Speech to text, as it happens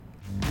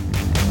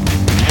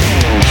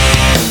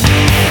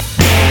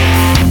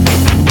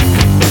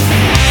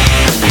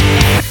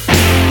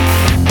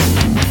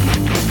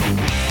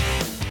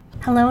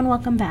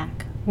welcome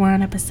back. We're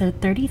on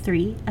episode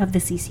 33 of the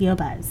CCO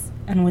Buzz,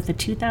 and with the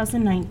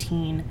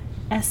 2019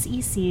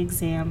 SEC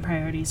exam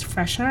priorities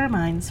fresh in our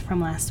minds from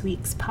last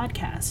week's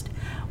podcast,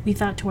 we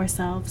thought to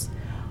ourselves,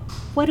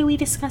 what do we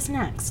discuss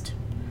next?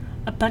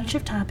 A bunch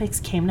of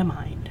topics came to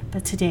mind,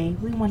 but today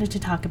we wanted to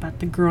talk about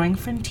the growing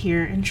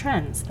frontier and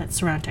trends that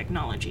surround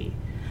technology,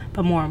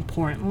 but more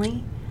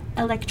importantly,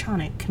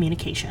 electronic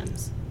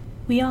communications.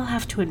 We all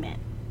have to admit,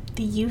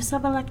 the use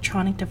of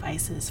electronic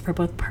devices for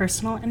both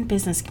personal and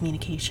business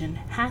communication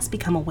has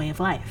become a way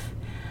of life.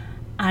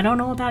 I don't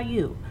know about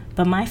you,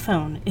 but my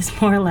phone is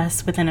more or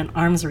less within an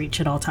arm's reach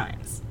at all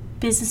times.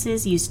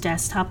 Businesses use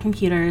desktop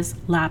computers,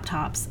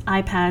 laptops,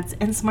 iPads,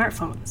 and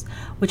smartphones,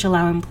 which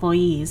allow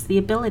employees the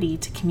ability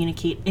to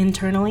communicate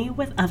internally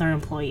with other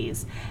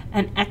employees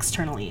and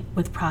externally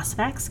with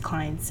prospects,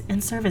 clients,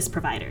 and service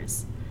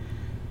providers.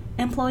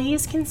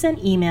 Employees can send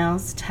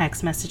emails,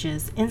 text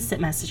messages,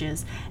 instant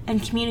messages,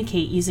 and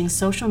communicate using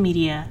social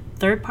media,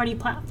 third-party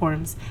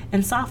platforms,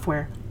 and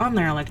software on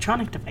their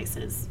electronic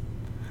devices.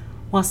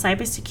 While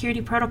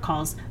cybersecurity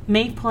protocols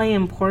may play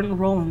an important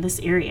role in this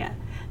area,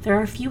 there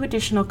are a few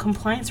additional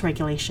compliance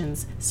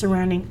regulations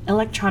surrounding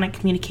electronic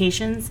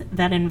communications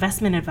that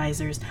investment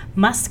advisors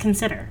must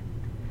consider.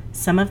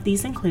 Some of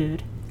these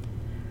include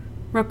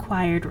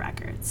required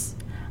records.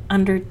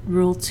 Under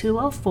Rule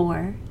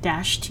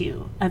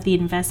 204-2 of the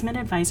Investment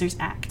Advisors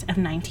Act of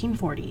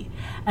 1940,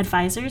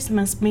 advisors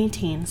must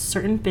maintain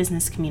certain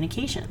business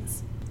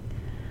communications.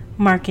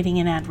 Marketing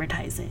and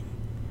advertising.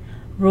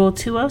 Rule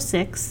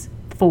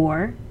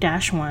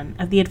 206-4-1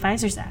 of the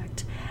Advisors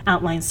Act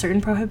outlines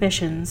certain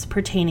prohibitions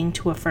pertaining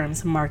to a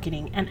firm's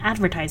marketing and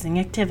advertising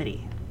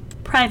activity.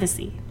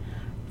 Privacy.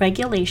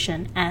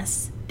 Regulation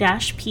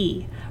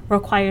S-P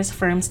requires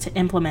firms to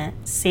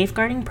implement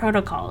safeguarding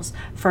protocols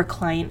for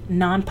client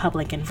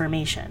non-public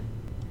information.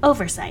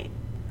 Oversight.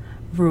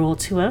 Rule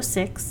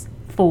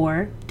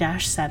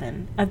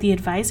 206-4-7 of the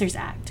Advisors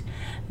Act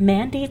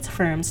mandates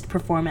firms to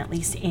perform at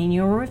least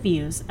annual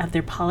reviews of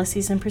their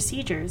policies and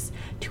procedures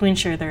to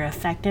ensure their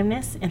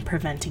effectiveness in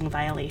preventing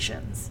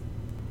violations.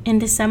 In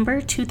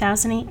December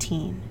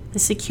 2018, the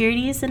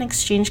Securities and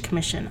Exchange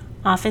Commission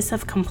Office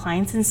of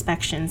Compliance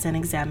Inspections and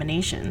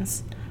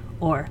Examinations,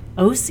 or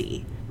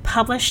OCIE,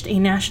 published a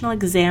National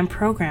Exam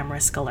Program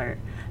Risk Alert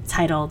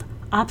titled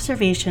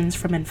Observations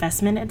from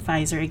Investment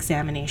Advisor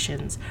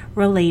Examinations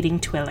Relating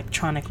to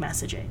Electronic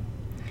Messaging.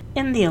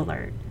 In the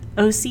alert,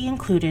 OCIE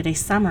included a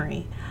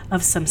summary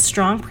of some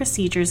strong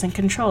procedures and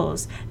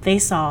controls they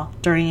saw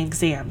during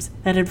exams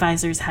that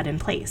advisors had in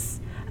place.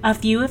 A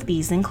few of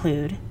these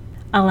include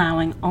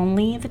allowing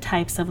only the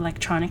types of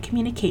electronic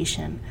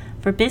communication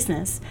for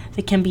business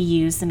that can be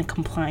used in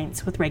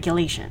compliance with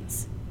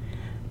regulations,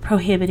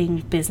 prohibiting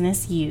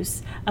business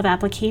use of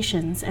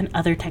applications and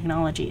other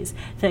technologies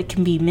that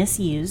can be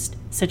misused,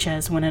 such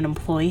as when an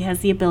employee has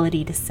the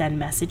ability to send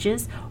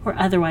messages or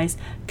otherwise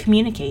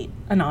communicate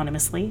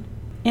anonymously,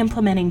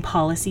 implementing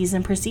policies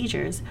and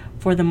procedures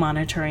for the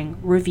monitoring,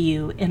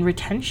 review, and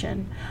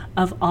retention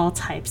of all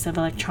types of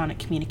electronic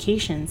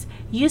communications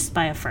used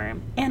by a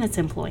firm and its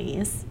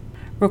employees,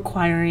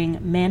 requiring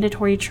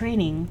mandatory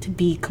training to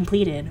be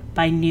completed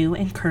by new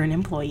and current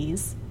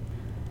employees,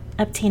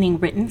 obtaining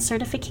written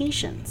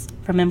certifications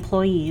from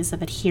employees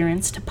of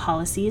adherence to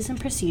policies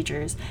and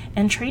procedures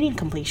and training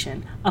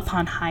completion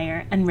upon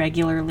hire and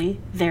regularly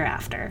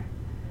thereafter,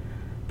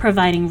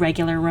 providing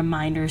regular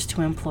reminders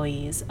to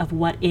employees of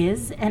what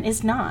is and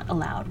is not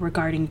allowed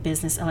regarding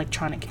business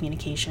electronic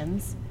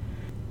communications,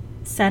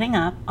 setting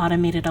up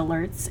automated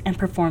alerts and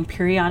perform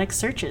periodic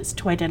searches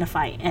to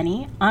identify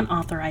any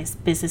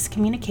unauthorized business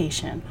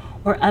communication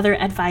or other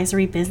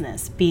advisory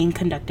business being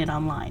conducted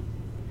online,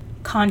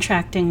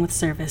 contracting with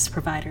service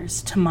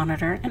providers to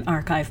monitor and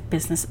archive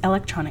business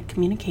electronic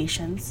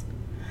communications,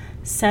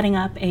 setting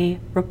up a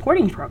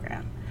reporting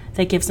program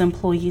that gives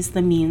employees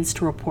the means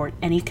to report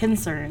any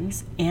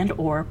concerns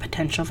and/or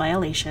potential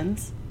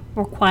violations,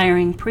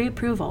 requiring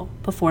pre-approval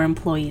before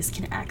employees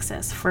can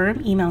access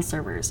firm email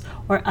servers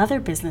or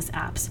other business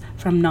apps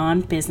from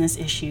non-business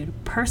issued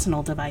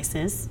personal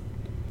devices,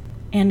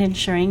 and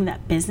ensuring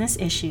that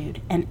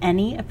business-issued and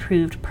any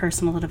approved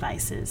personal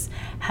devices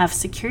have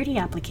security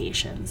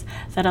applications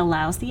that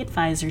allows the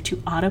advisor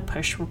to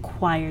auto-push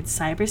required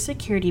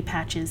cybersecurity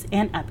patches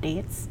and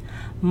updates,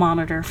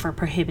 monitor for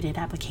prohibited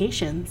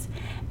applications,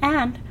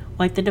 and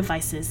wipe the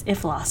devices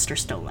if lost or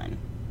stolen.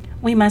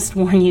 We must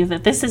warn you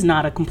that this is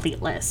not a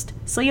complete list,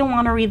 so you'll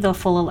want to read the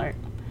full alert.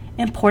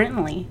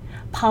 Importantly,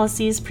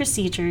 policies,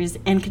 procedures,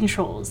 and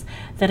controls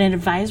that an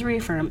advisory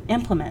firm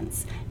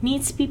implements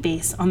needs to be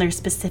based on their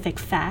specific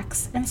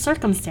facts and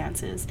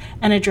circumstances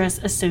and address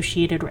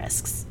associated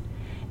risks.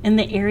 In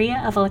the area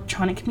of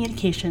electronic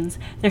communications,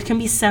 there can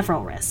be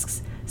several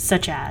risks,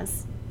 such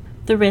as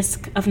the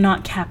risk of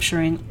not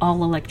capturing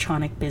all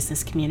electronic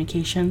business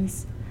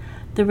communications,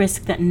 the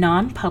risk that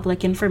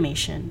non-public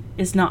information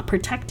is not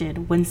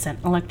protected when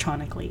sent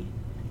electronically,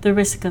 the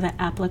risk that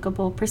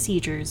applicable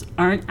procedures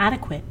aren't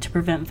adequate to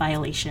prevent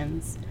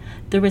violations,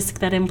 the risk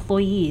that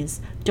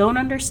employees don't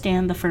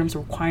understand the firm's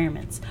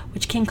requirements,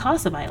 which can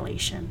cause a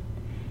violation,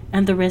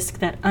 and the risk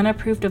that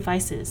unapproved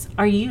devices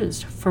are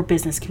used for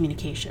business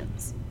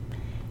communications.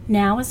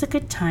 Now is a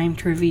good time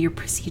to review your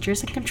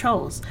procedures and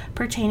controls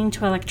pertaining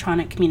to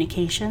electronic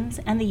communications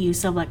and the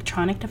use of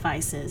electronic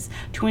devices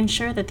to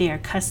ensure that they are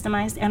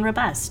customized and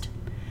robust.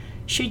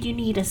 Should you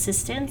need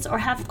assistance or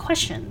have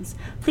questions,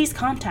 please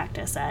contact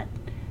us at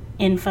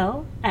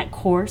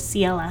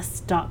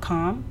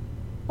info@corecls.com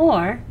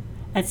or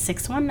at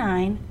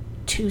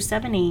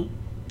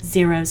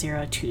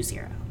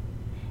 619-278-0020.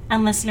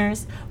 And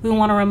listeners, we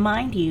want to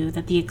remind you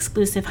that the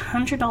exclusive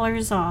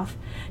 $100 off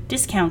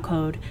discount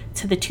code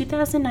to the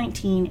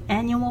 2019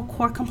 Annual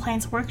Core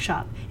Compliance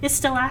Workshop is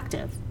still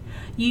active.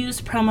 Use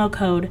promo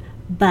code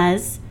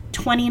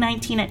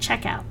BUZZ2019 at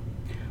checkout.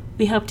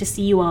 We hope to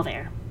see you all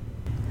there.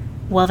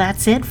 Well,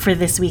 that's it for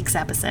this week's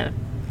episode.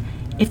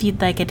 If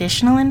you'd like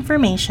additional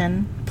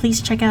information,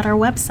 please check out our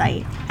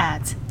website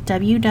at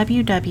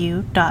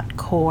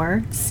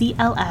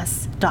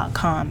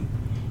www.corecls.com.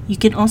 You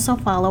can also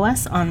follow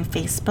us on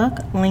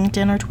Facebook,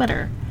 LinkedIn, or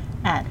Twitter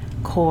at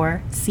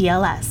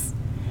CoreCLS.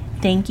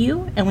 Thank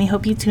you, and we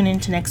hope you tune in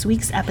to next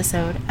week's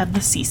episode of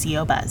the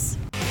CCO Buzz.